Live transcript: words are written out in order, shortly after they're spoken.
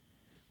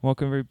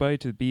Welcome, everybody,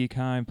 to the Be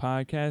Kind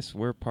podcast.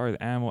 We're part of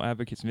the Animal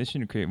Advocates mission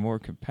to create a more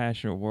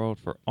compassionate world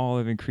for all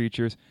living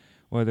creatures,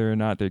 whether or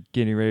not they're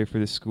getting ready for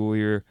the school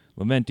year,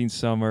 lamenting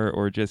summer,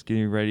 or just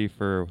getting ready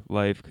for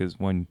life, because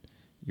when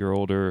you're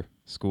older,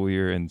 school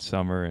year and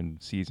summer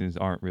and seasons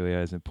aren't really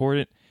as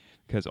important,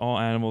 because all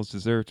animals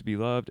deserve to be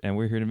loved, and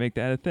we're here to make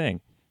that a thing.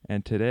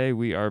 And today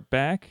we are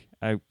back.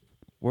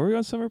 Were we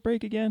on summer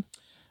break again?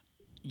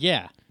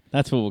 Yeah,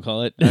 that's what we'll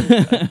call it.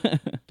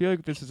 I feel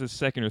like this is the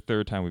second or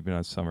third time we've been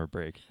on summer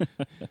break.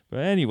 But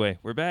anyway,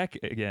 we're back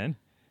again.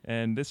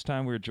 And this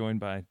time we're joined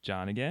by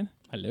John again.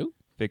 Hello.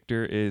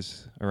 Victor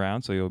is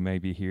around, so you'll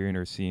maybe be hearing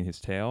or seeing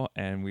his tail.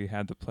 And we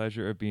had the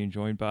pleasure of being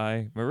joined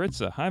by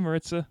Maritsa. Hi,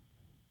 Maritsa.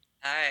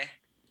 Hi.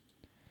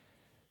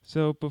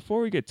 So before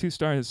we get too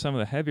started with some of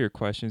the heavier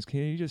questions, can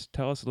you just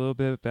tell us a little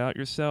bit about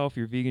yourself,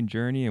 your vegan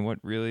journey, and what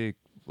really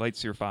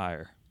lights your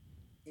fire?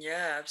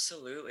 Yeah,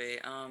 absolutely.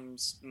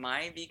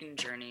 My vegan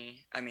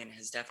journey,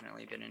 has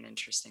definitely been an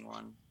interesting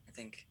one. I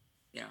think,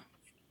 you know,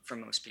 for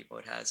most people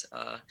it has.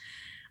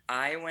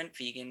 I went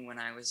vegan when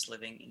I was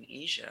living in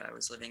Asia. I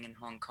was living in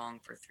Hong Kong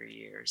for 3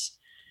 years.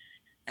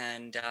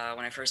 And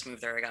when I first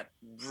moved there, I got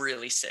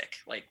really sick,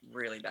 like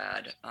really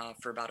bad,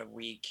 for about a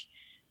week.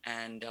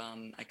 And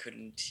I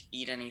couldn't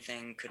eat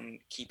anything,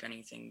 couldn't keep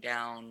anything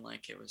down.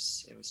 Like it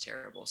was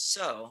terrible.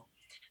 So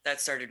that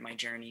started my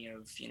journey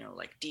of,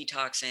 like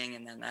detoxing,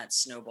 and then that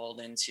snowballed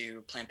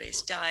into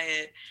plant-based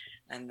diet.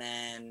 And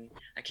then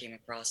I came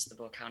across the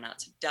book How Not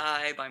to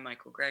Die by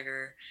Michael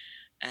Greger.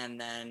 And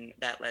then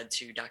that led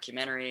to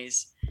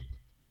documentaries.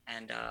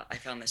 And I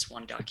found this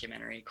one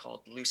documentary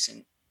called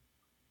Lucent.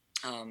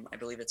 I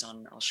believe it's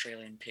on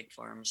Australian pig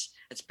farms.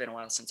 It's been a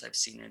while since I've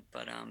seen it,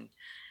 but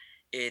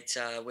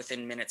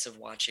within minutes of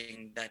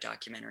watching that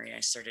documentary, I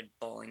started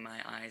bawling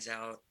my eyes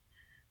out,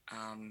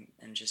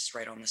 and just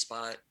right on the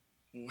spot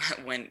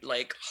went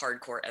like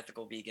hardcore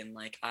ethical vegan.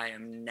 Like, I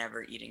am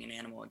never eating an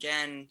animal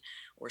again,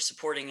 or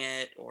supporting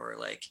it, or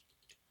like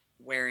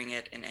wearing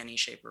it in any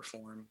shape or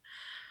form.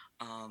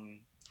 Um,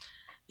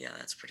 yeah,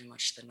 that's pretty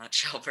much the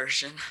nutshell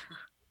version.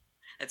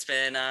 It's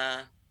been,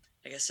 I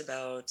guess,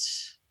 about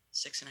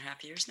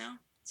 6.5 years now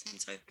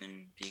since I've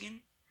been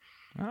vegan.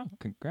 Oh,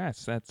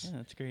 congrats. Yeah,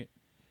 that's great.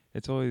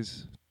 It's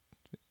always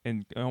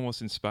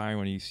almost inspiring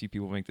when you see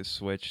people make the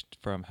switch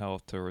from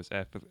health towards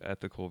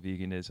ethical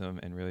veganism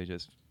and really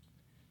just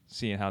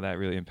seeing how that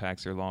really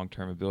impacts their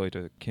long-term ability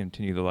to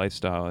continue the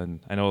lifestyle. And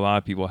I know a lot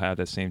of people have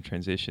that same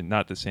transition,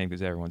 not the same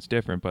because everyone's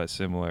different, but a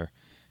similar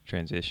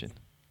transition.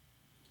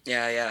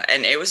 Yeah.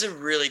 And it was a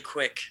really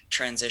quick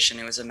transition.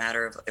 It was a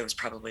matter of, it was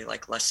probably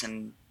like less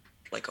than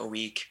like a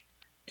week.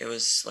 It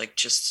was like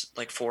just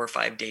like 4 or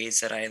 5 days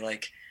that I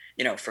like,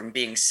 from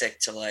being sick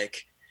to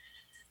like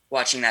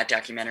watching that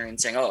documentary and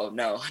saying, oh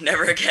no,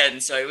 never again.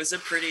 So it was a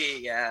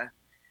pretty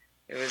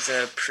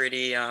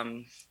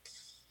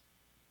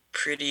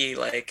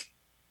like,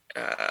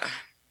 uh,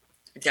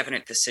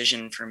 definite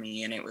decision for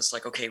me. And it was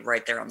like, okay,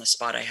 right there on the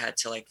spot, I had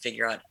to like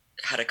figure out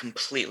how to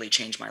completely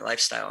change my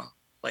lifestyle,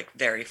 like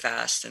very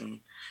fast. And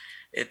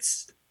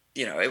it's,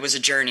 it was a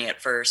journey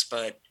at first,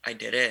 but I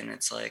did it. And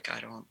it's like,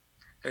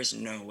 there's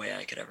no way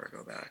I could ever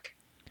go back,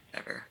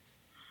 ever.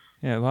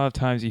 Yeah, a lot of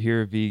times you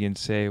hear vegans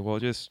say, well,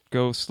 just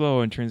go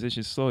slow and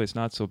transition slowly. It's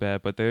not so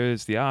bad. But there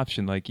is the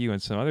option, like you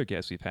and some other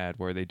guests we've had,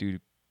 where they do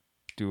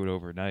it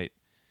overnight.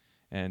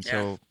 And Yeah.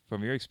 so,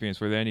 from your experience,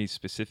 were there any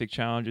specific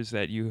challenges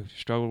that you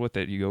struggled with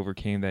that you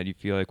overcame that you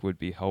feel like would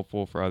be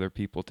helpful for other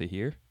people to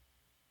hear?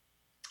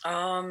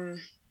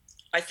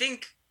 I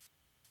think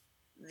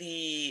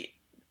the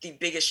the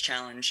biggest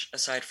challenge,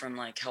 aside from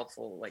like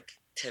helpful like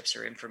tips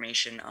or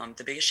information,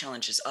 the biggest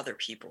challenge is other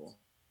people.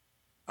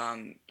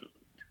 Um,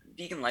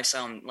 Vegan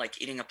lifestyle and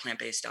like eating a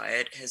plant-based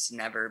diet has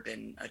never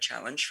been a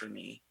challenge for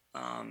me.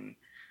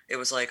 It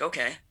was like,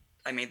 okay,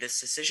 I made this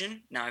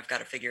decision. Now I've got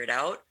to figure it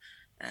out,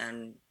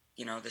 and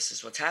this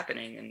is what's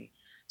happening. And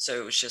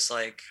so it was just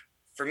like,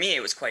 for me,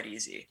 it was quite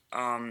easy.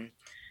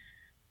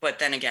 But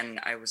then again,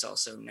 I was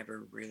also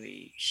never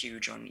really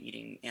huge on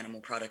eating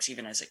animal products,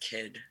 even as a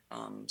kid.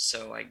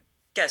 So I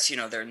guess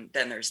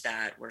then there's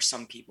that, where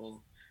some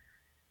people,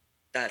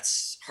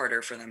 that's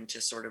harder for them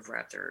to sort of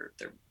wrap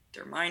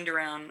their mind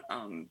around.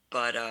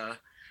 But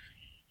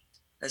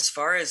as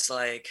far as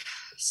like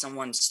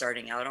someone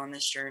starting out on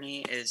this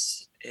journey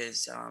is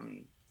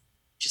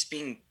just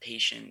being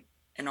patient,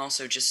 and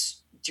also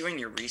just doing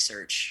your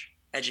research,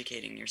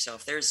 educating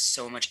yourself. There's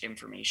so much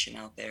information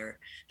out there.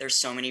 There's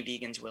so many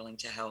vegans willing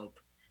to help,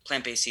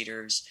 plant-based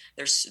eaters.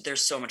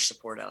 There's so much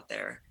support out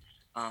there.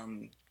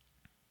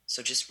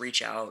 So just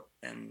reach out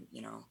and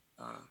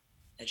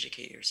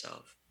educate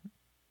yourself.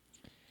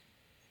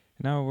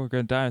 Now we're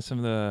going to dive into some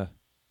of the.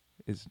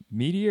 Is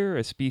meteor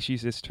a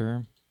species this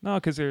term? No,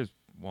 because there's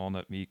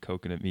walnut meat,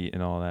 coconut meat,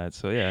 and all that.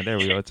 So, yeah, there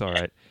we go. It's all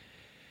right.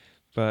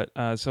 But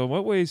so,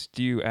 what ways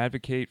do you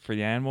advocate for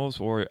the animals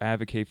or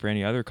advocate for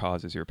any other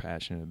causes you're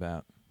passionate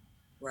about?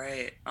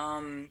 Right.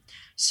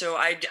 So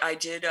I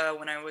did,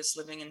 when I was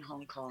living in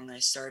Hong Kong, I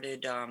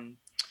started,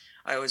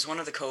 I was one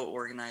of the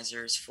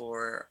co-organizers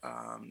for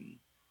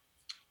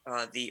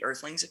the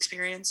Earthlings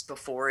experience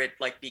before it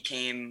like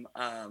became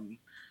uh,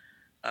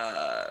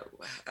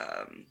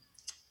 um,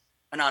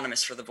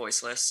 anonymous for the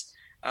voiceless.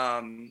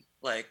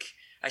 Like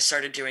I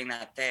started doing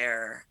that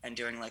there and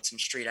doing like some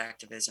street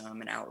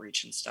activism and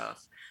outreach and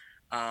stuff.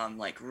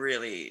 Like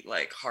really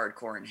like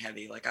hardcore and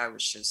heavy. Like I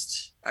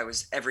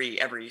was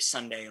every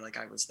Sunday, like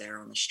I was there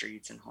on the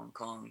streets in Hong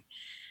Kong.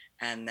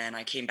 And then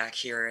I came back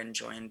here and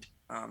joined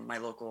my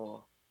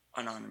local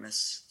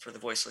anonymous for the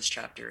voiceless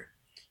chapter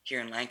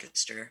here in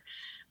Lancaster.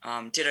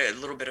 Did a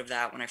little bit of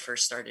that when I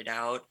first started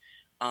out.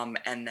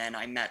 And then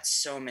I met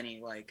so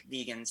many like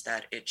vegans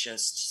that it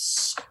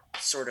just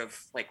sort of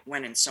like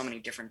went in so many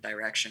different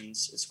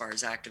directions as far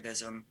as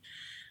activism.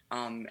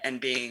 And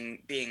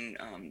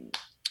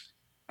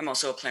I'm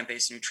also a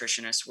plant-based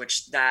nutritionist,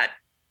 which that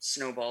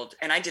snowballed,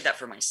 and I did that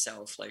for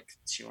myself, like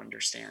to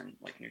understand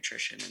like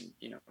nutrition and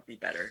be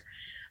better,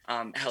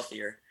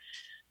 healthier.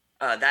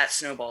 That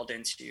snowballed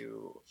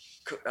into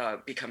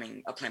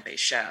becoming a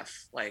plant-based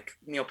chef, like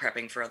meal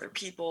prepping for other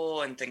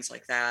people and things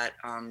like that,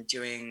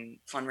 doing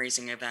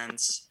fundraising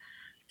events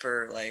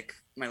for like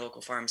my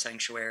local farm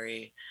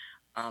sanctuary.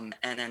 And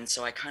then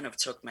so I kind of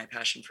took my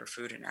passion for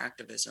food and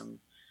activism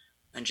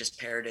and just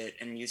paired it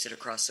and used it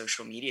across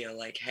social media.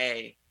 Like,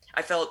 hey,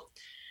 I felt,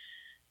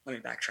 let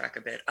me backtrack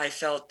a bit. I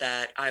felt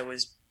that I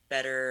was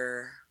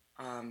better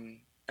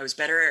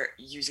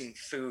using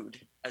food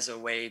as a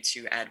way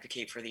to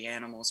advocate for the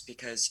animals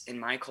because in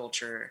my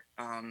culture,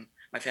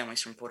 my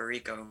family's from Puerto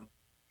Rico.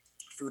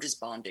 Food is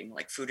bonding.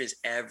 Like food is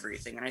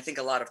everything, and I think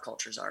a lot of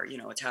cultures are.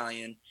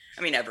 Italian.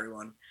 I mean,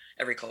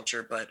 every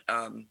culture, but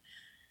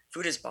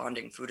food is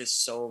bonding. Food is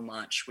so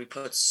much. We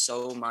put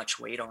so much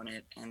weight on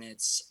it, and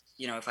it's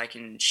if I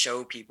can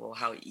show people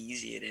how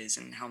easy it is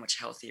and how much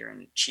healthier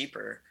and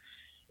cheaper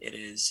it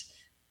is,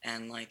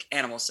 and like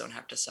animals don't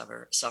have to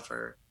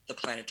suffer, the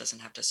planet doesn't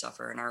have to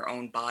suffer, and our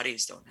own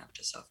bodies don't have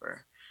to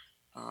suffer,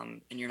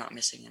 and you're not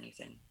missing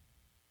anything.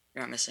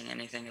 You're not missing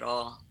anything at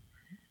all.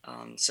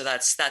 So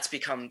that's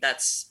become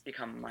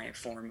my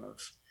form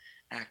of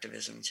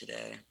activism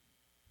today.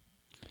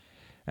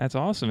 That's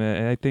awesome.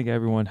 And I think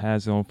everyone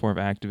has their own form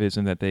of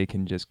activism that they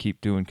can just keep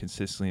doing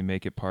consistently and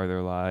make it part of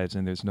their lives.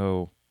 And there's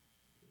no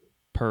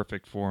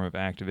perfect form of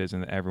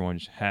activism that everyone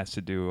has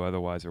to do,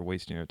 otherwise they're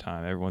wasting their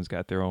time. Everyone's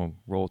got their own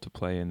role to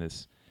play in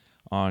this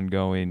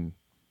ongoing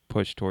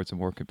push towards a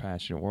more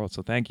compassionate world.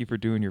 So thank you for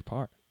doing your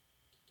part.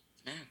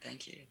 Yeah,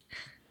 thank you.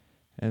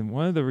 And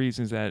one of the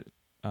reasons that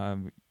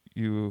um,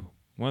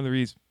 one of the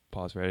reasons,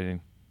 pause for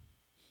editing.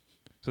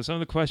 So some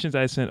of the questions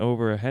I sent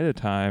over ahead of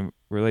time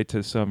relate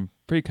to some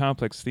pretty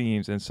complex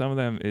themes, and some of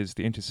them is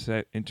the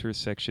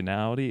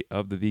intersectionality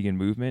of the vegan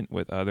movement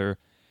with other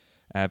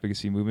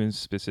advocacy movements,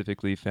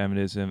 specifically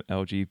feminism,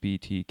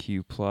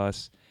 LGBTQ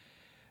plus,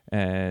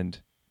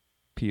 and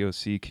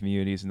POC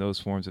communities and those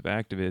forms of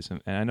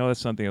activism. And I know that's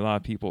something a lot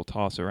of people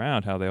toss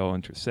around how they all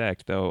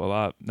intersect,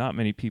 though not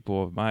many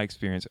people of my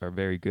experience are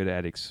very good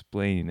at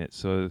explaining it.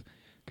 So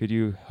could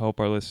you help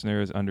our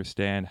listeners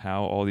understand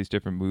how all these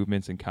different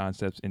movements and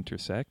concepts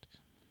intersect?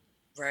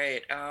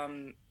 Right.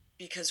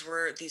 Because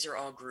these are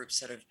all groups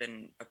that have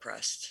been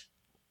oppressed,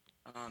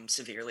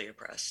 severely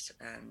oppressed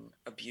and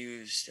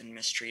abused and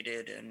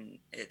mistreated. And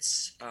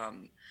it's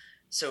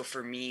so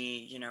for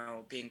me,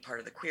 being part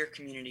of the queer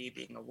community,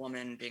 being a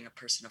woman, being a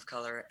person of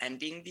color, and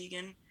being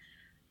vegan,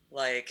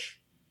 like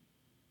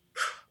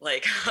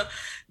like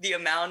the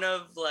amount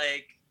of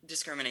like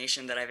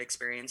discrimination that I've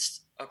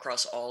experienced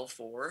across all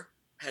four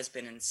has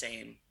been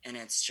insane. And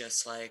it's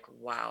just like,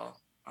 wow.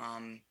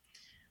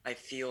 I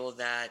feel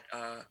that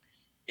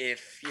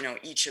if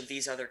each of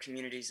these other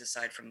communities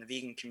aside from the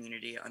vegan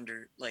community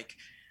under like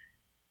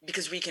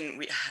because we can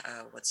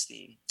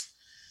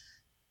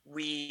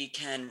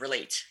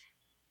relate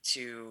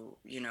to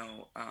we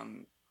know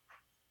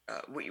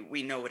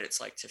what it's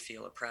like to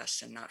feel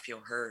oppressed and not feel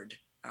heard.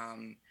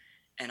 And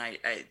I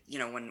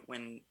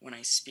when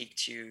I speak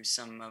to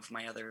some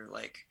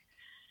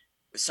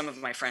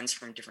of my friends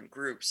from different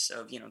groups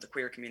of the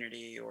queer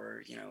community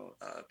or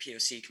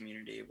POC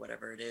community,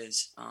 whatever it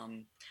is,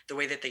 the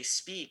way that they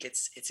speak,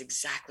 it's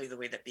exactly the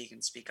way that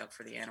vegans speak up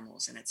for the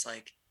animals, and it's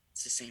like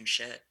it's the same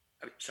shit.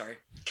 Oh, sorry,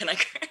 can I?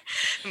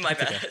 My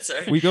bad. Okay.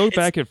 Sorry. We go It's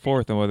back and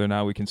forth on whether or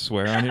not we can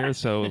swear on here,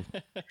 so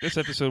this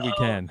episode we oh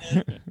can.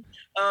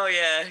 oh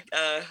yeah.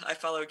 I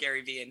follow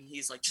Gary Vee, and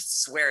he's like,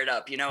 just swear it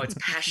up. It's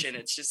passion.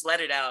 It's just let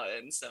it out,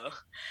 and so.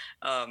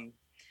 Um,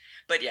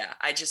 but yeah,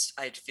 I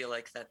feel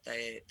like that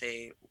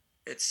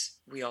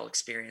we all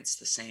experience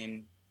the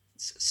same,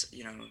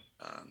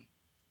 um,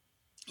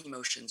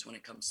 emotions when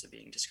it comes to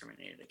being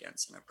discriminated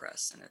against and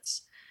oppressed. And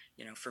it's,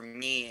 for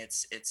me,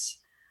 it's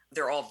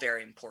they're all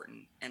very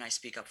important, and I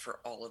speak up for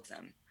all of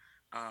them.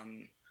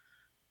 Um,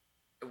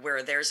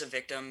 where there's a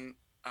victim,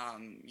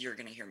 you're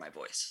going to hear my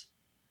voice.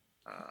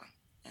 Uh,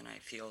 and I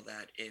feel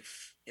that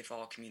if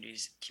all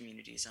communities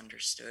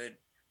understood,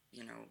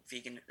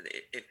 vegan,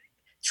 it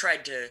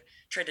tried to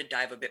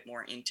dive a bit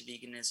more into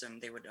veganism,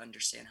 they would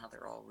understand how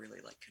they're all really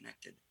like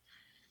connected.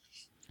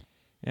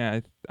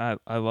 Yeah,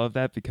 I love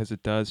that because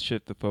it does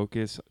shift the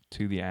focus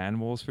to the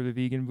animals for the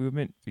vegan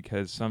movement.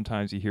 Because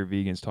sometimes you hear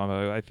vegans talking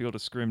about, "Oh, I feel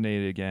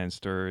discriminated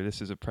against," or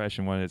 "this is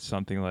oppression," when it's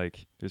something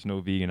like there's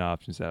no vegan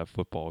options at a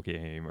football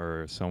game,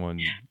 or someone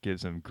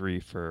gives them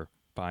grief for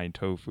buying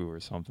tofu or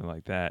something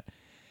like that.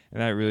 And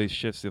that really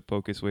shifts the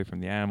focus away from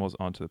the animals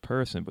onto the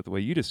person. But the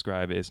way you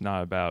describe it, it's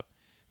not about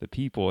the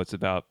people, it's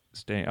about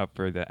staying up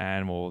for the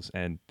animals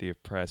and the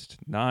oppressed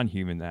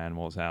non-human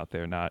animals out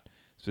there, not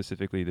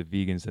specifically the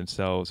vegans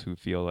themselves who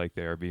feel like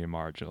they are being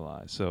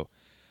marginalized. So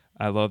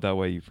I love that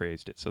way you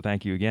phrased it. So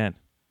thank you again.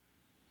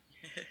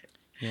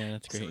 Yeah,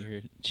 that's great. Absolutely. You're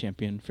a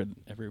champion for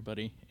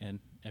everybody and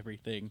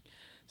everything.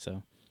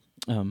 So,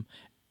 um,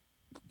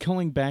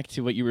 going back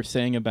to what you were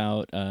saying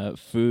about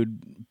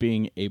food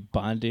being a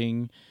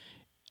bonding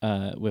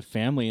with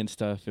family and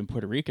stuff in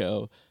Puerto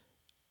Rico.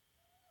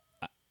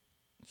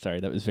 Sorry,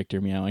 that was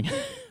Victor meowing.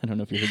 I don't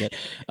know if you heard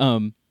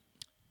that.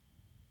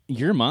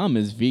 Your mom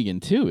is vegan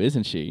too,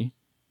 isn't she?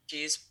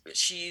 She's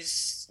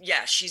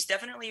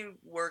definitely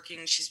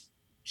working.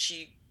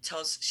 She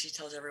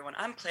tells everyone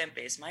I'm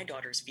plant-based. My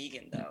daughter's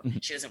vegan though.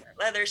 She doesn't wear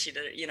leather. She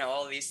did,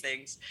 all these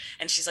things.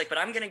 And she's like, but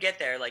I'm gonna get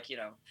there. Like,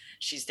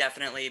 she's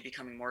definitely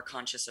becoming more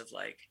conscious of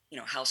like,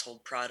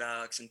 household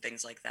products and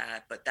things like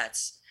that. But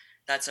that's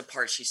a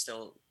part she's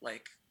still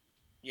like,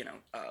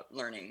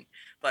 learning.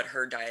 But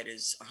her diet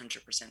is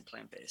 100%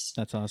 plant-based.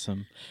 That's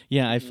awesome.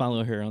 Yeah, I Mhm.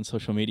 follow her on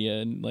social media,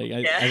 and like I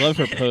Yeah. love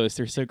her posts.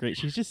 They're so great.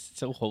 She's just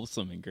so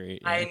wholesome and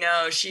great. I Yeah.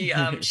 know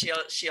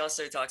she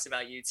also talks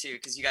about you too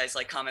because you guys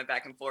like comment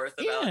back and forth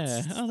about Yeah.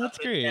 Oh, stuff. that's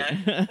And, great. yeah,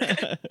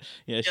 Yeah,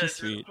 yeah, she's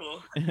it's really sweet.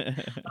 cool.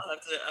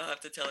 I'll have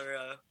to tell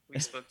her we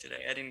spoke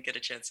today. I didn't get a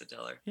chance to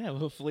tell her. Yeah, well,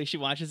 hopefully she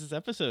watches this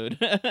episode.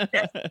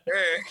 Yeah,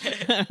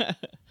 sure.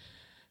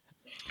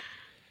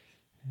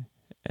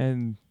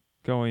 And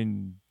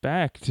going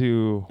back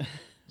to,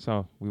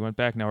 so we went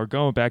back. Now we're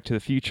going back to the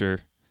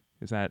future.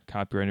 Is that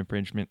copyright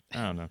infringement?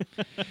 I don't know.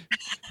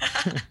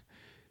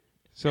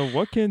 So,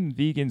 what can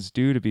vegans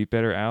do to be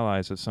better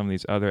allies of some of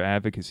these other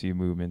advocacy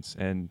movements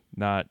and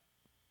not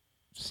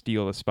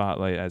steal the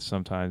spotlight as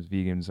sometimes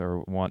vegans are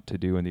want to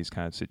do in these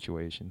kind of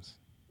situations?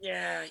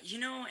 Yeah,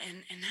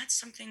 and that's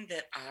something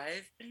that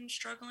I've been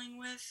struggling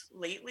with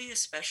lately,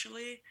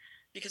 especially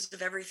because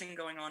of everything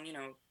going on,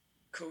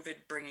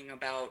 COVID bringing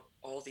about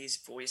all these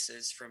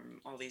voices from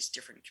all these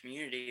different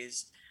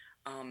communities.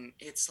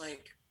 It's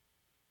like,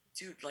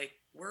 dude, like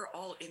we're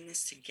all in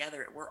this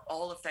together. We're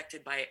all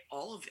affected by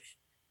all of it.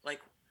 Like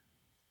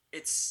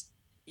it's,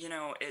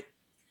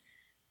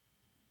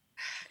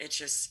 it's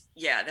just,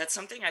 yeah, that's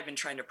something I've been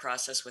trying to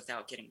process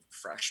without getting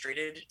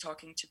frustrated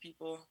talking to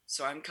people.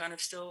 So I'm kind of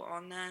still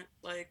on that,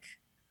 like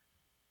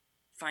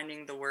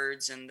finding the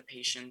words and the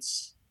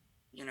patience,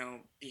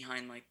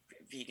 behind like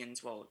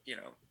vegans. Well,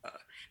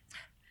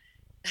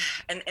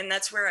 and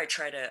that's where I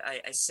try to,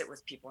 I sit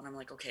with people and I'm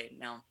like, okay,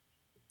 now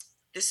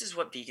this is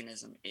what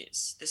veganism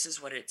is. This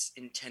is what it's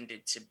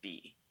intended to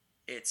be.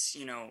 It's,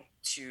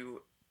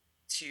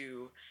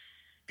 to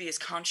be as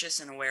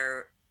conscious and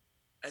aware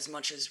as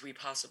much as we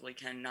possibly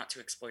can, not to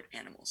exploit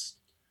animals,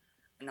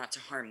 not to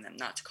harm them,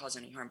 not to cause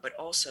any harm, but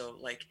also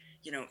like,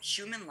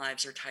 human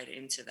lives are tied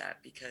into that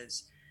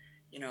because,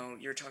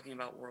 you're talking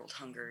about world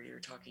hunger, you're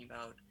talking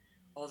about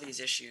all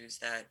these issues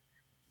that,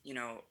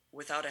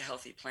 without a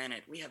healthy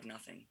planet, we have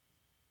nothing.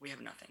 We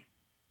have nothing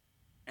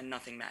and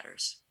nothing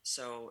matters.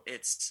 So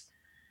it's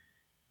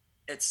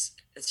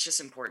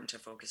just important to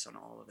focus on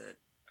all of it,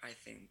 I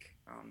think,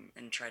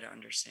 and try to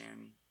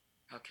understand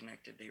how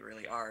connected they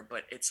really are.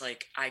 But it's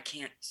like I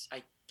can't.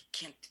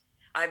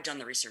 I've done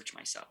the research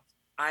myself.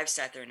 I've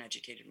sat there and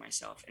educated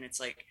myself, and it's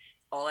like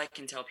all I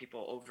can tell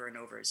people over and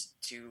over is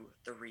do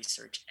the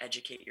research,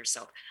 educate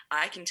yourself.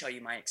 I can tell you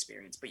my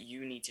experience, but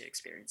you need to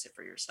experience it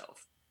for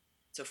yourself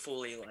to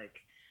fully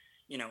like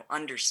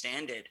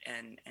understand it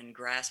and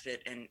grasp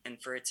it and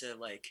for it to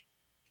like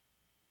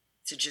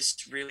to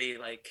just really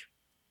like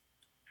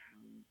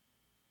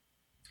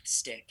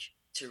stick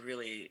to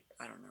really,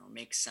 I don't know,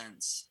 make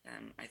sense.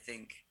 And I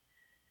think,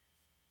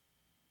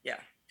 yeah,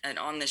 and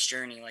on this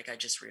journey, like I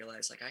just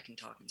realized like I can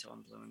talk until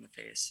I'm blue in the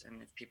face,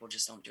 and if people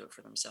just don't do it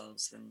for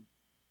themselves, then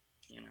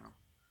you know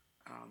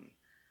um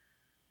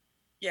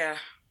yeah,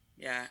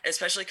 yeah,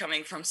 especially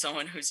coming from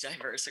someone who's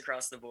diverse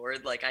across the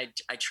board. Like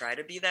I try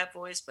to be that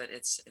voice, but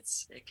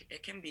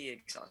it can be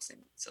exhausting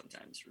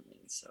sometimes for me.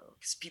 So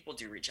because people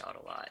do reach out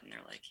a lot and they're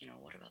like,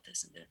 what about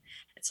this and that?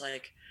 It's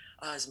like,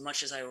 as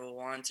much as I will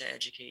want to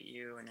educate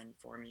you and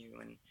inform you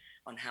and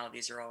on how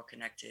these are all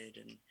connected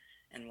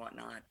and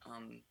whatnot,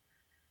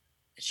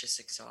 it's just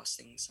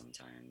exhausting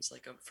sometimes,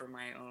 like for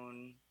my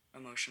own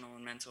emotional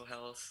and mental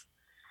health.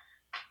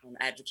 I'm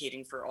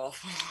advocating for all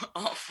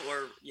all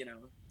four,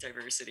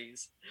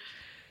 diversities.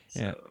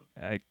 Yeah,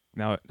 So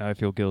now I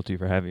feel guilty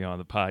for having you on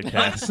the no,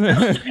 podcast.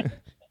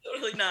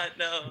 totally not.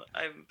 No,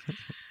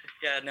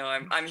 yeah, no,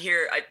 I'm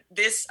here.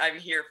 I'm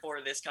here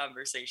for this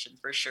conversation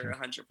for sure,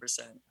 100%.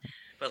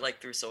 But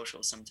like through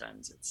social,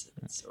 sometimes it's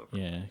Yeah,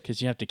 overwhelming. because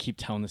you have to keep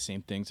telling the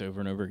same things over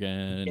and over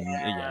again. And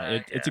yeah, Yeah,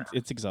 it's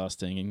yeah.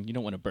 exhausting, and you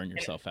don't want to burn And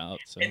yourself out.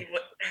 and So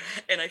what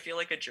And I feel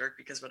like a jerk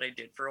because what I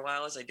did for a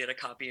while is I did a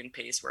copy and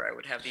paste where I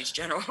would have these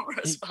general You know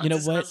responses, and I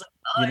what? was like,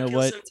 You oh, I know feel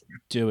what? so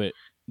Do it.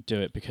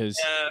 Do it because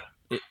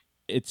yeah,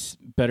 it's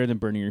better than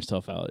burning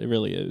yourself out. It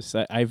really is.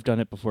 I've done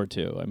it before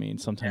too. I mean,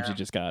 sometimes you yeah,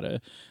 just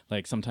gotta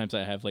like. Sometimes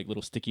I have like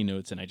little sticky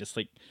notes, and I just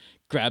like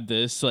grab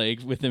this like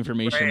with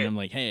information. And right. I'm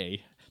like,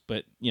 hey,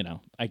 but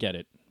I get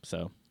it.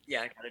 So,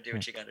 Yeah, I gotta do Yeah.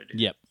 what you gotta do.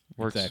 yep,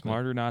 Work exactly,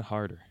 smarter, not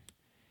harder.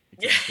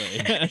 Yeah.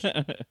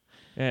 exactly.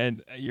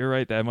 And you're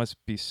right, that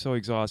must be so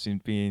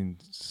exhausting being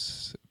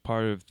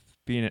part of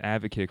being an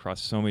advocate across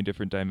so many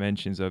different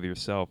dimensions of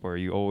yourself, where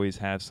you always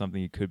have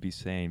something you could be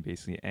saying,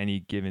 basically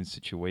any given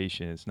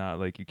situation. It's not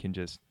like you can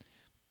just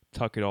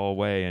tuck it all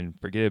away and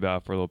forget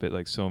about it for a little bit,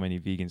 like so many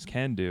vegans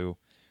can do,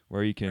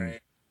 where you can,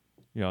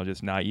 Right.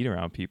 just not eat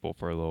around people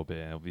for a little bit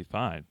and it'll be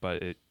fine.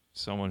 But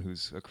someone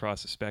who's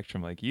across the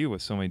spectrum like you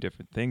with so many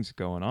different things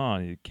going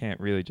on, you can't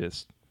really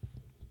just.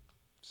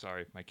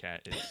 Sorry, my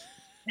cat is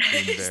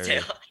being His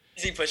tail. very.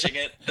 Is he pushing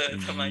it?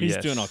 The mic. He's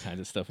doing all Yes. kinds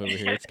of stuff over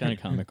here. It's kind of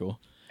comical.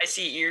 I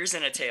see ears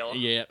and a tail.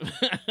 Yeah.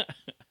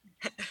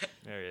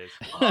 There he is.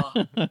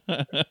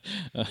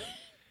 Oh,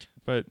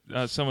 But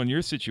someone in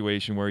your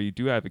situation where you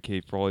do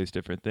advocate for all these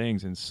different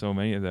things, and so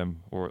many of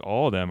them, or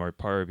all of them, are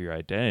part of your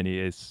identity.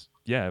 Is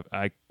yeah.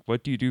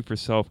 What do you do for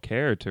self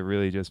care to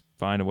really just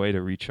find a way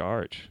to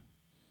recharge?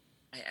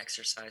 I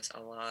exercise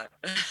a lot.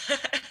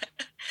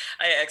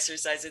 I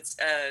exercise. It's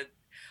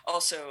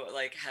also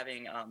like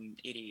having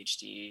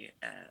ADHD.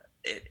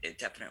 It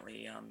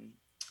definitely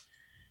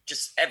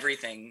just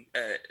everything.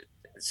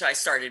 So I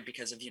started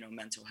because of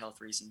mental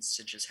health reasons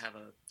to just have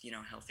a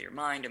healthier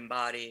mind and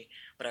body.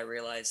 But I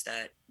realized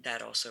that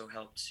that also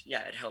helped.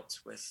 Yeah, it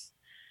helped with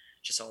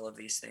just all of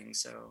these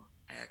things. So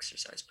I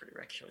exercise pretty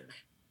regularly.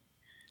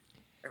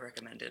 I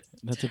recommend it.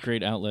 That's a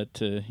great outlet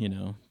to,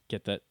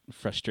 get that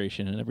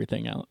frustration and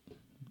everything out.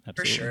 For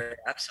Absolutely. sure,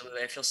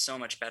 absolutely. I feel so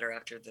much better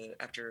after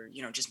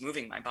just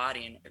moving my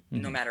body, and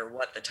no Hmm. matter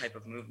what the type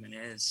of movement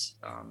is,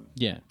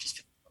 Yeah. just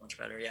feel so much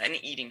better. Yeah, and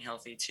eating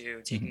healthy too,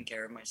 Hmm. taking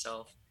care of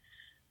myself,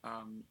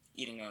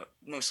 eating a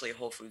mostly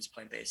whole foods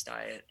plant-based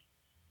diet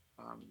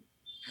um,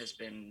 has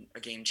been a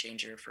game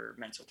changer for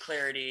mental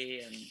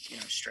clarity and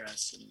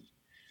stress, and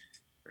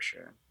for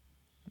sure.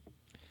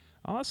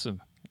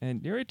 Awesome.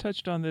 And you already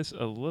touched on this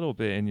a little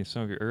bit in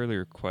some of your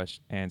earlier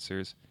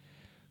answers,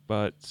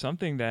 but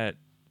something that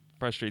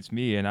frustrates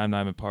me, and I'm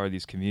not even part of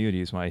these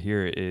communities when I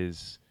hear it,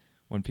 is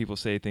when people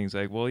say things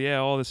like, well, yeah,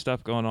 all this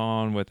stuff going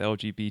on with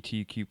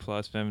LGBTQ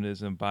plus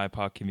feminism,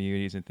 BIPOC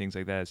communities and things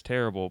like that is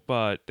terrible,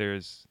 but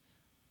there's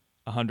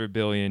 100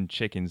 billion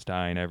chickens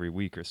dying every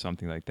week or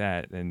something like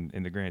that. And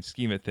in the grand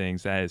scheme of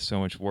things, that is so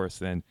much worse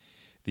than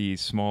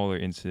these smaller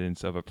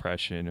incidents of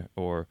oppression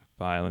or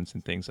violence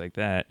and things like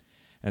that.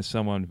 As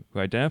someone who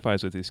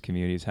identifies with these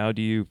communities, how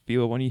do you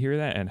feel when you hear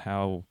that, and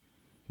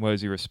what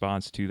is your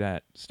response to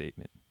that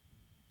statement?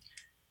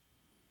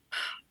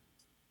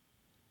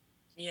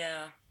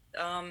 Yeah,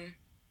 um,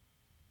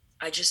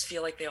 I just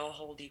feel like they all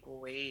hold equal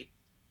weight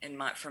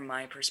from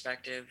my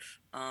perspective.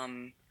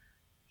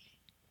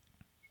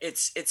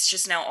 It's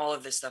just now all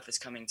of this stuff is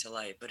coming to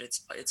light, but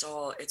it's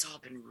all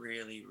been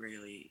really,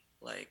 really,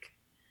 like,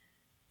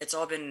 it's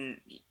all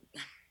been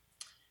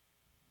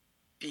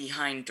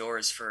behind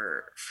doors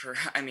for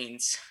I mean,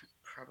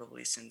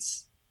 probably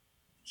since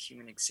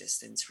human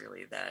existence,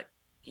 really, that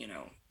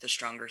the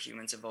stronger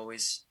humans have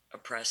always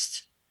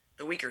oppressed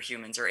the weaker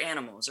humans or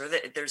animals, or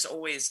there's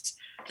always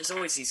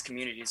these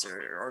communities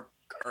are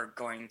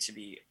going to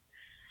be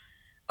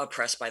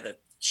oppressed by the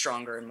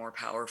stronger and more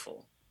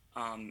powerful.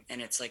 And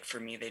it's like, for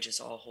me, they just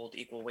all hold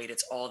equal weight.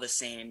 It's all the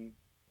same.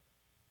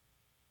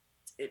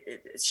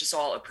 It's just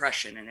all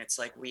oppression, and it's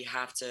like we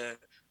have to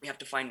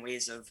find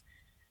ways of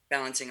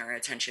balancing our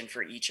attention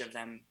for each of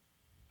them.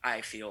 I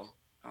feel,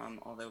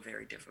 although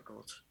very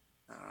difficult,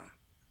 uh,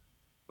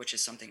 which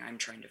is something I'm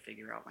trying to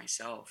figure out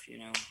myself.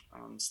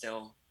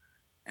 Still,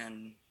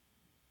 and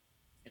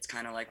it's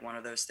kind of like one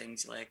of those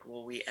things. Like,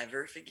 will we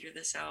ever figure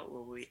this out?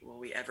 Will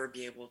we ever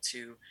be able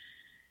to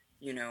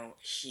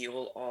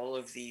heal all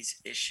of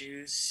these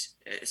issues,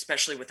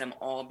 especially with them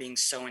all being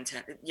so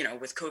intense,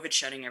 with COVID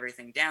shutting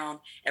everything down,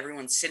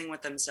 everyone's sitting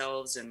with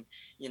themselves, and,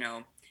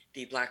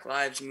 the Black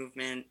Lives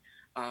Movement,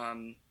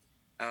 the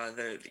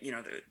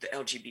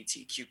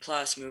LGBTQ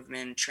plus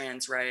movement,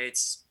 trans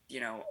rights,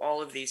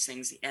 all of these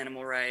things, the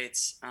animal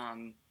rights,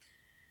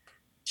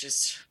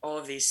 just all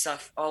of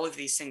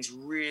these things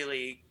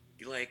really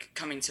like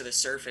coming to the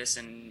surface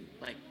and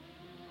like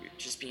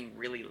just being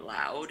really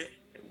loud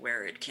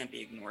where it can't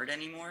be ignored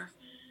anymore.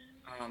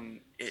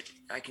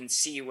 I can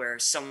see where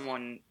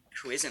someone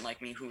who isn't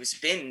like me, who's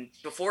been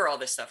before all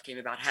this stuff came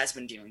about, has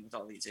been dealing with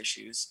all these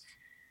issues,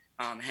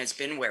 has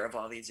been aware of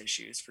all these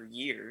issues for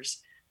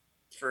years,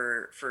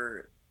 for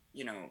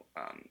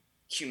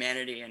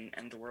humanity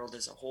and the world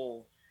as a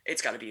whole.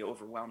 It's got to be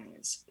overwhelming.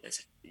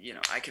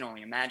 I can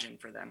only imagine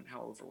for them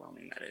how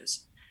overwhelming that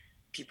is.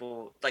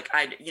 People like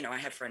I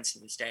have friends to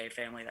this day,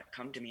 family that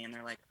come to me and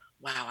they're like,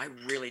 "Wow, I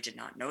really did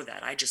not know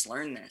that. I just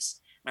learned this."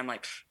 And I'm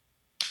like,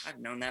 I've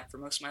known that for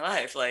most of my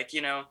life. Like,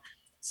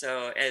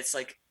 So it's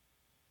like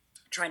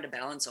trying to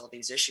balance all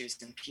these issues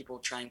and people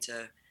trying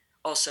to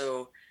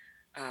also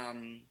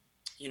um,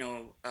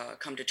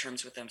 come to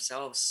terms with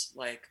themselves.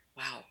 Like,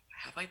 wow,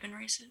 have I been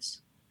racist?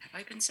 Have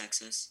I been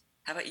sexist?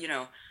 Have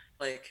I,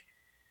 like,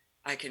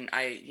 I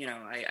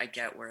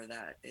get where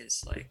that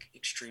is like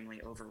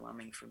extremely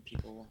overwhelming from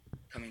people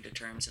coming to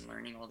terms and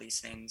learning all these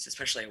things,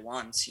 especially at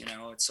once.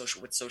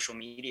 It's social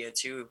media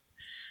too.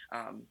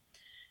 Um,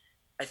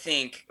 I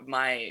think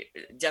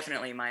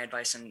definitely my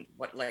advice and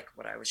what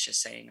I was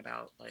just saying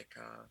about like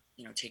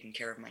taking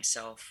care of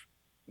myself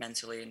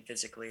mentally and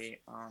physically.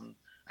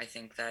 I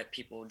think that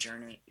people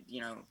journey,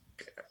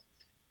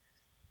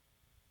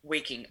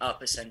 waking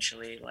up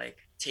essentially, like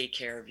take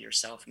care of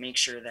yourself. Make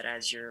sure that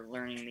as you're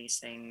learning these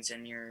things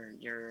and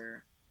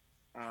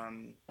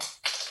um,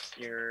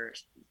 you're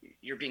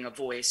you're being a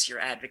voice, you're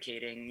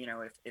advocating.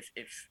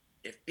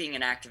 If being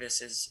an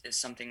activist is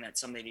something that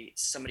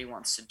somebody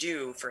wants to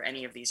do for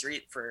any of these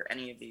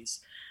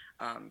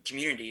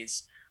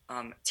communities,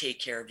 take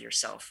care of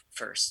yourself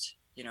first.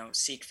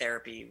 Seek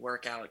therapy,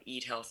 work out,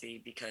 eat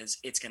healthy, because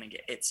it's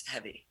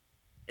heavy.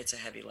 It's a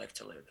heavy life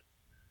to live,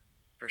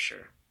 for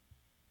sure.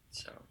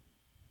 So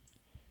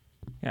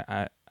Yeah,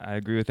 I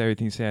agree with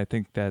everything you say. I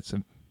think that's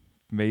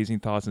amazing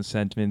thoughts and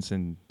sentiments,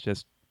 and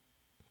just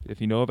if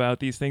you know about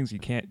these things, you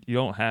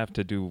don't have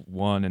to do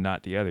one and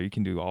not the other. You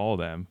can do all of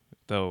them.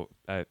 Though,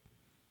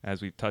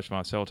 as we've touched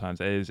on several times,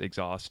 that is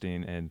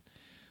exhausting and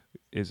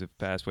is a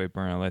fast way to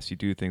burn unless you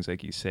do things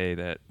like you say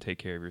that take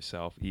care of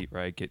yourself, eat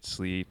right, get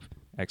sleep,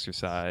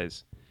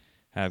 exercise,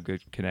 have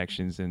good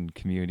connections and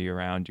community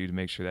around you to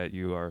make sure that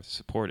you are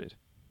supported.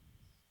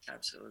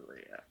 absolutely,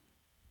 yeah,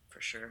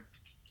 for sure.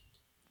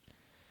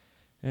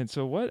 And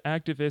so, what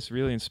activists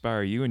really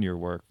inspire you in your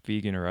work,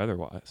 vegan or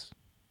otherwise?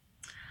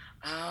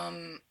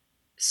 Um,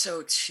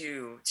 so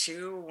two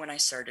when I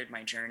started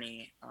my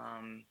journey,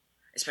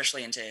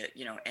 especially into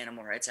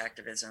animal rights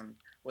activism,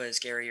 was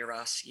Gary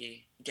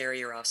Yourofsky,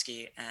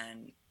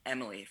 and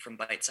Emily from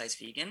Bite Size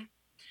Vegan,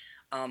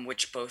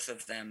 which both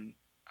of them,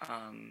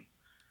 um,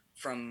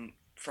 from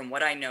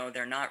what I know,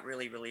 they're not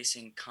really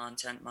releasing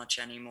content much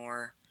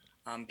anymore,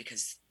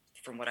 because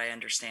from what I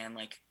understand,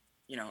 like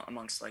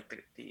amongst like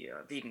the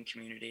vegan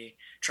community,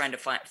 trying to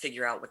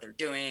figure out what they're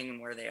doing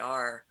and where they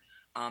are,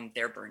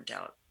 they're burnt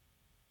out,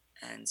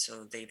 and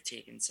so they've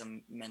taken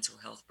some mental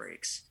health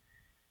breaks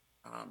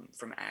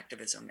from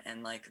activism,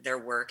 and like their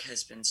work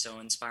has been so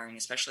inspiring,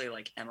 especially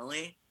like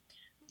Emily.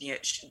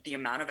 The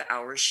amount of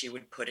hours she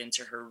would put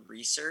into her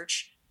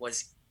research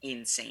was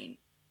insane,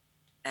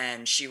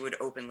 and she would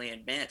openly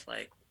admit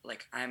like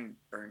I'm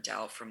burnt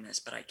out from this,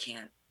 but I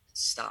can't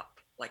stop.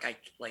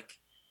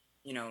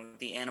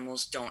 The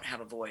animals don't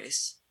have a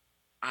voice.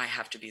 I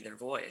have to be their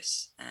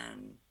voice.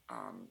 And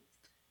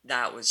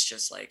that was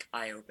just like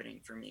eye opening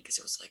for me, because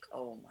it was like,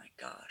 oh my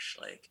gosh,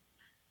 like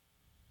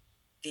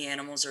the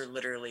animals are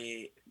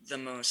literally the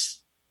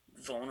most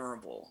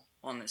vulnerable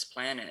on this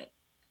planet,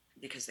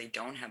 because they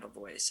don't have a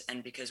voice,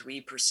 and because we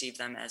perceive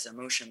them as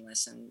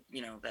emotionless, and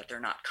that they're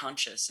not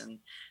conscious, and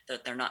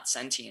that they're not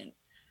sentient.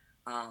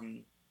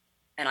 um,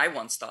 and I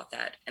once thought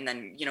that, and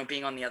then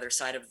being on the other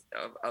side of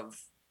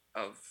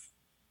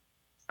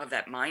of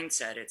that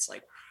mindset, it's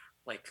like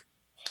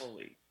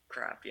holy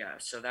crap, yeah.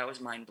 So that was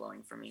mind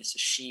blowing for me. So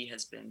she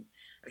has been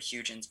a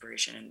huge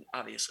inspiration, and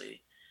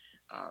obviously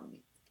um,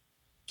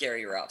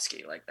 Gary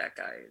Yourofsky, like that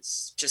guy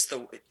is just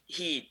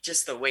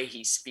the way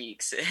he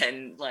speaks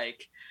and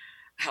like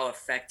how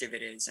effective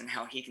it is, and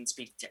how he can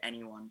speak to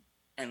anyone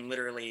and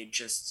literally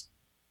just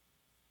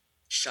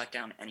shut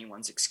down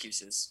anyone's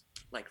excuses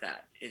like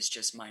that is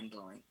just mind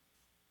blowing.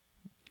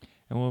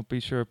 And we'll be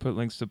sure to put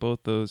links to both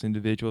those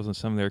individuals and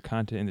some of their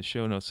content in the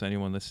show notes so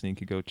anyone listening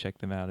could go check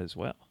them out as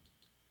well.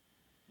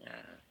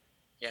 Yeah,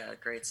 yeah,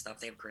 great stuff.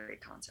 They have great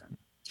content.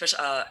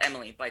 Especially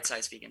Emily, Bite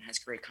Size Vegan, has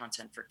great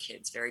content for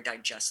kids, very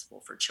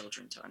digestible for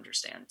children to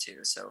understand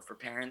too. So for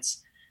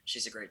parents,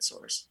 she's a great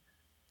source.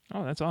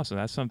 Oh, that's awesome.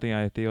 That's something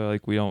I feel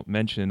like we don't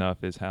mention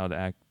enough is how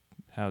to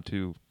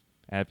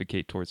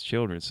advocate towards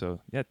children.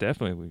 So yeah,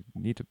 definitely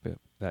we need to put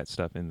that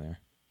stuff in there.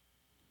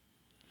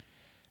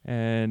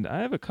 And I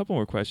have a couple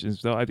more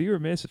questions, though. I'd be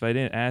remiss if I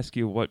didn't ask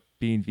you what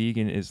being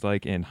vegan is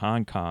like in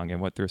Hong Kong and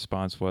what the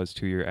response was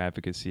to your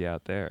advocacy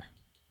out there.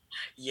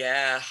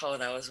 Yeah, oh,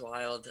 that was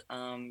wild.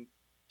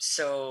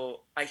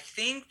 So I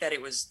think that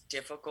it was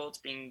difficult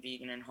being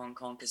vegan in Hong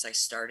Kong because I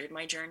started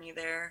my journey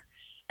there,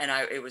 and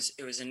it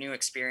was a new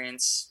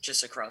experience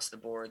just across the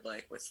board,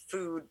 like with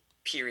food,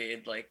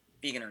 period, like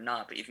vegan or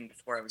not, but even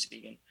before I was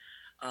vegan.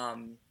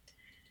 Um,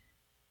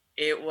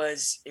 it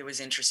was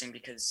interesting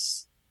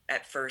because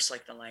at first,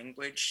 like the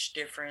language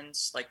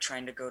difference, like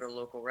trying to go to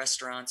local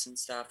restaurants and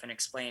stuff and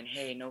explain,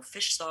 hey, no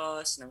fish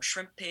sauce, no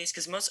shrimp paste,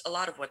 because a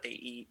lot of what they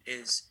eat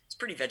is it's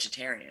pretty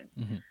vegetarian.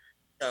 Mm-hmm.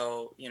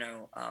 So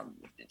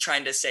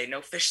trying to say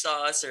no fish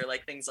sauce or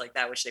like things like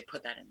that, which they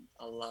put that in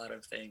a lot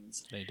of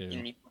things, They you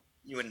do. know,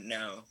 you wouldn't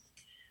know.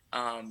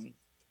 um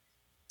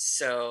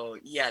so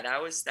yeah,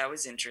 that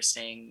was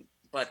interesting.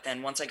 But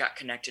then once I got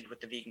connected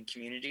with the vegan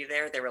community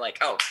there, they were like,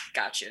 oh,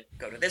 gotcha,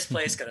 go to this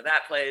place, go to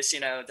that place,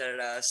 da da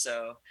da.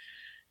 So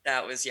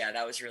that was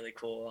really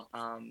cool.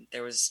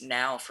 There was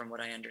now, from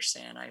what I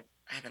understand, I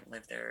haven't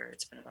lived there.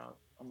 It's been about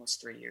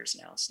almost 3 years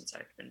now since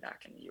I've been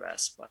back in the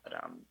U.S. But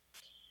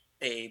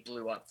they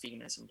blew up.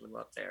 Veganism blew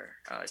up there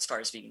as far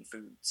as vegan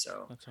food.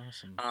 So That's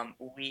awesome.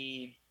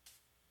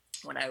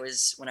 When I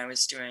was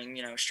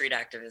doing street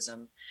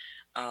activism,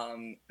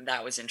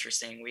 that was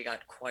interesting. We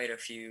got quite a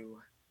few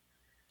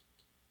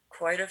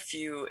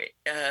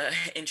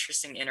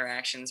interesting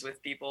interactions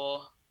with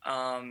people.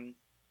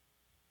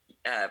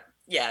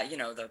 Yeah,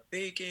 the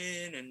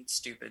bacon and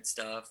stupid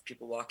stuff,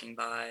 people walking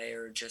by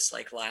or just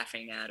like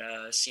laughing at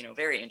us,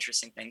 very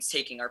interesting things,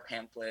 taking our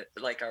pamphlets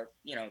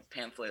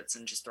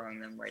and just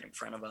throwing them right in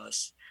front of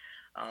us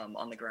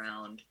on the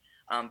ground.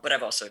 But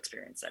I've also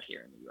experienced that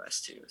here in the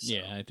US too. So.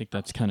 Yeah, I think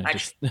that's kind of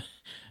just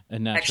a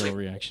natural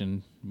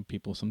reaction.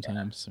 People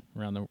sometimes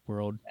around the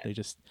world,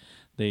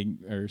 they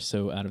are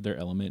so out of their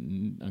element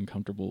and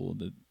uncomfortable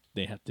that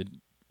they have to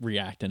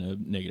react in a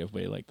negative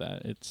way like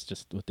that. It's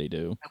just what they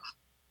do.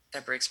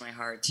 That breaks my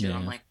heart too. Yeah.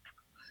 I'm like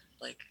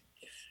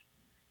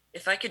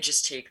if I could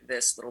just take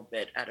this little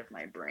bit out of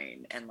my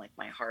brain and like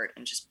my heart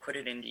and just put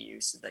it into you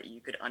so that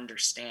you could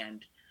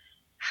understand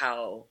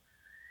how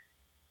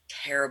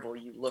terrible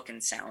you look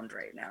and sound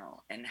right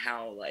now, and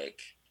how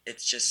like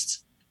it's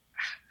just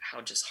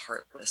how just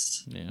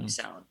heartless you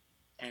sound.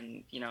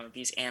 And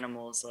these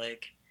animals,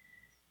 like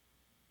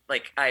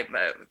I have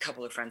a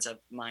couple of friends of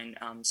mine,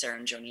 Sarah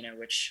and Jonina,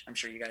 which I'm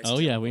sure you guys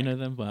yeah, we know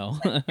them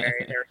well.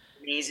 they're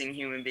amazing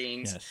human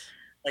beings. Yes.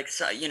 Like,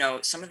 so,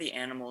 some of the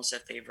animals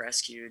that they've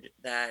rescued,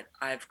 that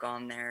I've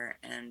gone there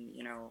and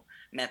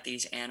met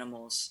these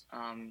animals,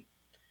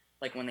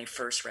 like when they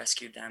first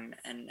rescued them,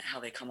 and how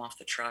they come off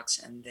the trucks,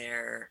 and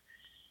they're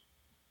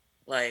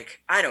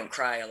like, I don't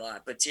cry a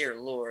lot, but dear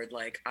Lord,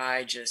 like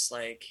I just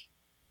like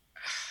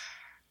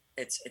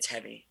it's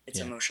heavy. It's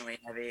emotionally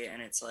heavy,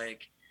 and it's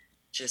like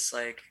just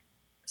like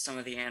some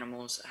of the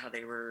animals, how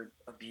they were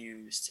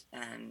abused,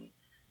 and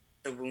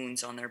the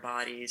wounds on their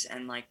bodies,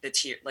 and like the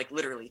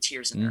literally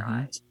tears in their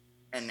eyes,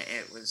 and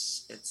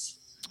it's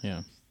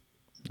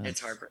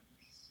heartbreaking.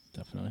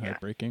 Definitely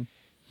heartbreaking.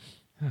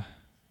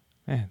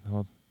 Man,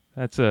 well,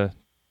 that's a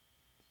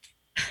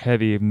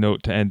heavy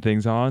note to end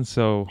things on,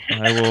 so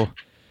I will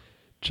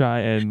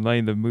try and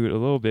lighten the mood a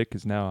little bit,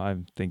 because now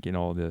I'm thinking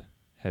all the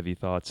heavy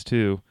thoughts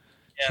too.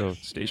 Yeah. So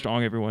stay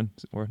strong, everyone.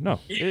 Or no,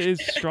 it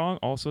is strong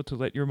also to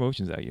let your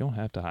emotions out. You don't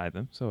have to hide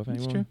them. So if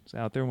anyone's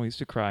out there wants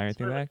to cry or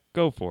anything like that,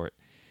 go for it.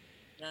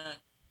 Yeah,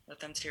 let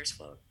them tears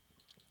flow.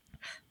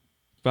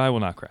 But I will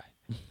not cry.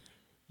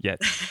 Yet.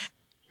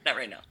 Not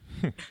right now.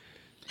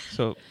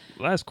 So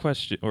last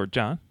question, or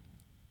John,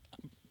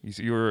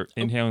 you were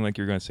inhaling like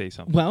you were going to say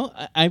something. Well,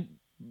 I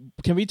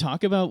can we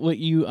talk about what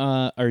you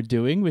are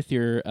doing with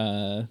your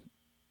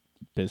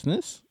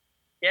business?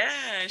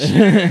 Yeah,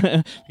 sure.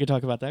 You can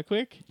talk about that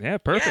quick. Yeah,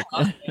 perfect.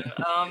 Yeah,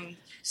 awesome.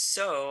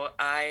 So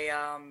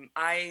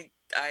I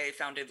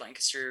founded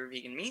Lancaster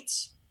Vegan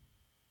Meats,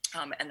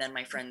 and then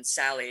my friend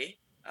Sally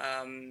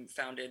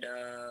founded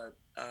a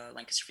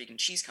Lancaster Vegan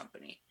Cheese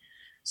Company.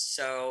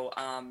 So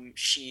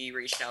she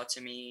reached out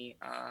to me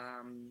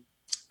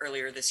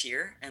earlier this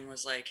year and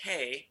was like,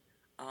 "Hey,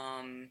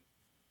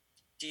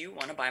 do you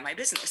want to buy my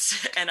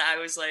business?" And I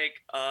was like,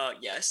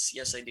 yes,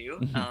 I do.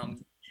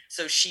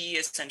 So she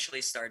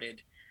essentially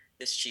started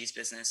this cheese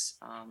business,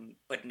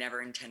 but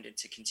never intended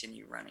to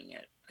continue running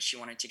it. She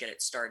wanted to get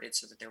it started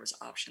so that there was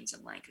options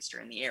in Lancaster,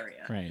 in the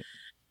area. Right.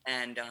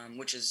 And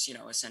which is,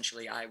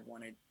 essentially I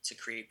wanted to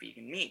create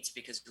vegan meats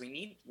because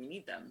we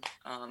need them,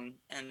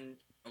 and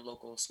a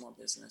local small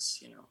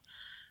business,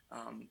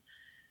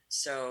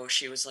 so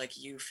she was like,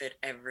 you fit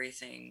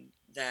everything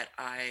that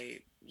I,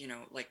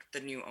 like the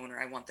new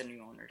owner, I want the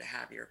new owner to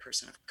have. You're a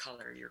person of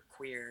color, you're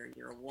queer,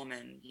 you're a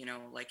woman,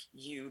 like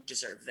you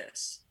deserve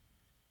this.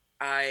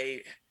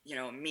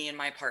 Me and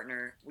my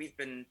partner, we've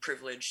been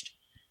privileged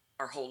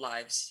our whole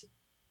lives.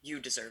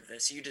 You deserve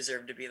this. You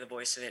deserve to be the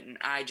voice of it. And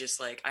I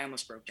just I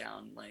almost broke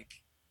down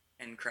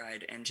and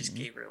cried and just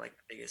gave her the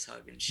biggest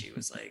hug. And she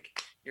was like,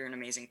 you're an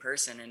amazing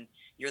person and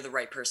you're the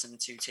right person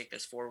to take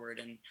this forward.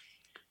 And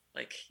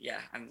I'm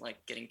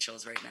getting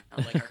chills right now.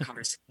 Our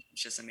conversation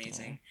is just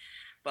amazing.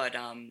 But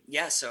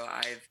so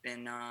I've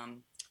been, I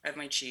have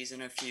my cheese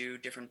in a few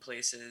different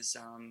places,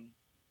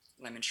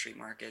 Lemon Street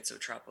Markets,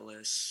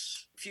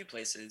 Otropolis, a few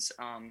places.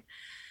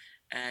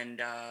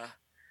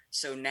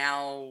 So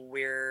now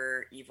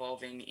we're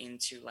evolving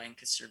into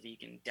Lancaster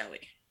Vegan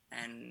Deli.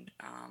 And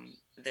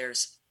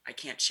I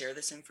can't share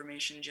this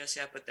information just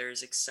yet, but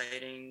there's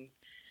something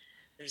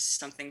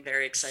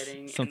very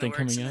exciting. Something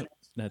coming up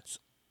that's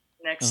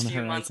next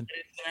few months that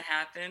is going to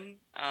happen.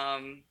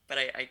 But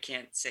I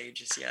can't say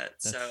just yet.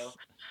 So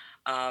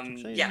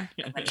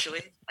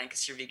eventually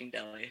Lancaster Vegan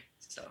Deli.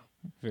 So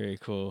very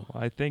cool.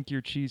 Well, I think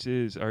your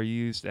cheeses are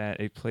used at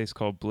a place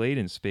called Blade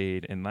and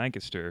Spade in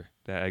Lancaster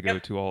that I go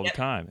to all the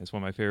time. It's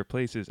one of my favorite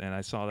places, and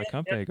I saw the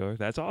company. I go,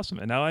 that's awesome.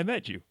 And now I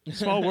met you.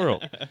 Small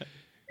world.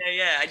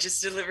 Yeah. I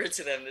just delivered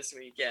to them this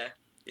week. Yeah.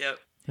 Yep.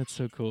 That's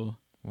so cool.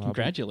 Well,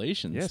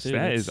 Congratulations, yes, too.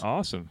 that is That's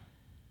awesome.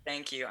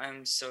 Thank you.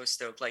 I'm so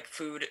stoked. Like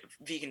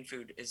vegan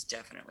food is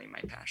definitely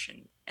my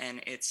passion.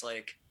 And it's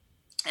like,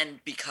 and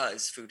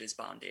because food is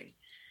bonding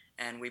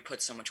and we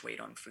put so much weight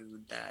on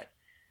food that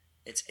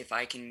it's, if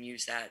I can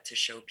use that to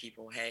show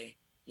people, hey,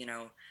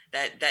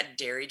 that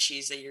dairy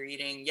cheese that you're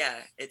eating,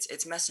 yeah,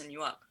 it's messing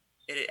you up.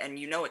 And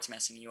it's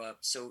messing you up.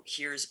 So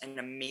here's an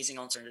amazing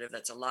alternative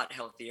that's a lot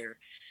healthier.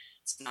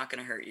 It's not going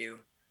to hurt you.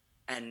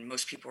 And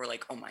most people are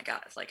like, oh my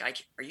God, like,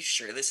 are you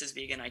sure this is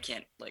vegan? I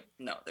can't, like,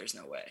 no, there's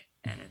no way.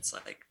 And it's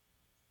like,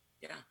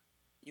 yeah,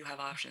 you have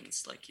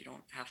options. Like, you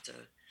don't have to,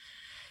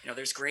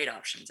 there's great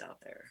options out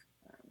there.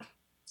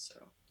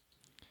 So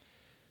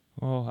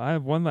Well, I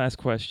have one last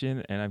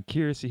question, and I'm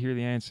curious to hear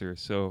the answer.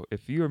 So,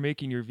 if you were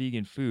making your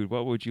vegan food,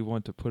 what would you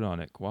want to put on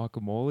it?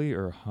 Guacamole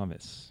or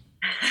hummus?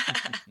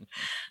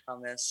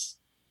 hummus.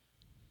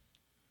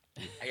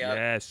 Yep.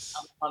 Yes,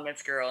 I'm a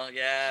hummus girl.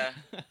 Yeah.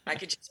 I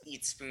could just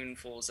eat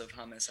spoonfuls of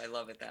hummus. I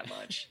love it that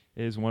much.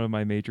 it is one of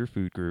my major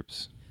food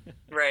groups.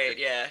 Right.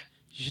 Yeah.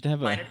 you should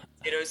have Mine is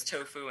potatoes,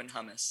 tofu, and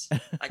hummus.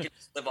 I could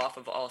just live off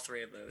of all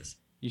three of those.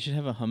 You should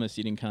have a hummus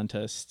eating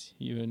contest.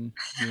 You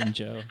and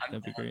Joe.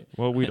 That'd be great.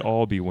 Well, we'd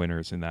all be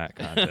winners in that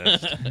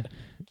contest.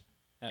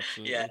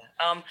 Absolutely. Yeah.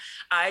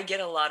 I get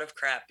a lot of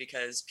crap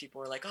because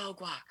people are like, "Oh,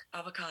 guac,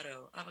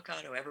 avocado,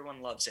 avocado."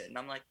 Everyone loves it, and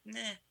I'm like, "Nah."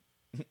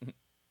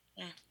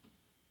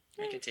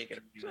 I could take it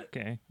or leave it.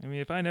 Okay. I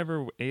mean, if I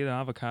never ate an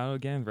avocado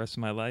again the rest of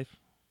my life,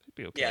 it'd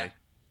be okay. Yeah.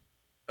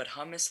 But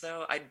hummus,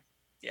 though,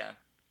 yeah.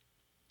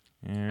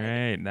 All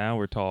right, now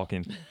we're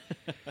talking.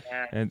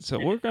 Yeah. And so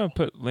we're going to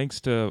put links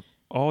to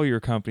all your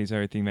companies and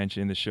everything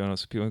mentioned in the show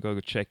notes so people can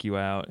go check you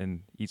out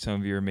and eat some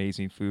of your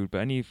amazing food. But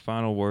any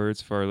final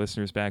words for our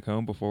listeners back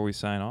home before we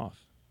sign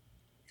off?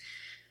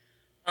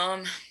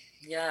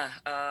 Yeah,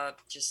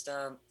 just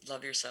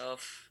love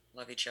yourself,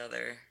 love each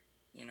other,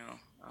 you know.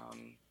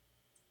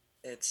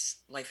 It's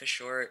life is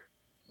short.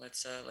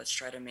 Let's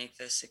try to make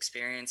this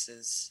experience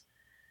as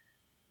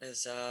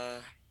as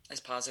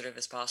positive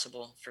as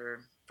possible for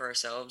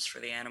ourselves, for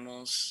the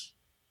animals,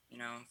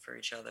 for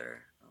each other.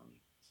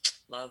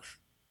 Love,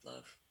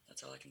 love.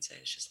 That's all I can say.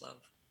 It's just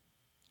love.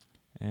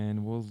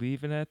 And we'll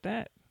leave it at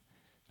that.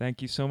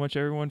 Thank you so much,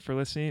 everyone, for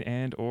listening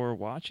and or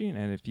watching.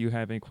 And if you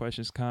have any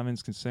questions,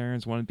 comments,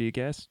 concerns, want to be a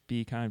guest,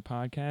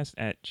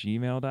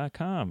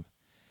 bekindpodcast@gmail.com.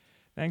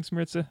 Thanks,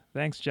 Maritsa.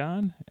 Thanks,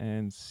 John.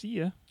 And see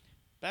ya.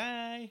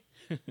 Bye.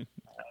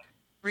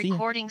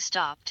 Recording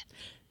stopped.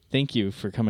 Thank you for coming.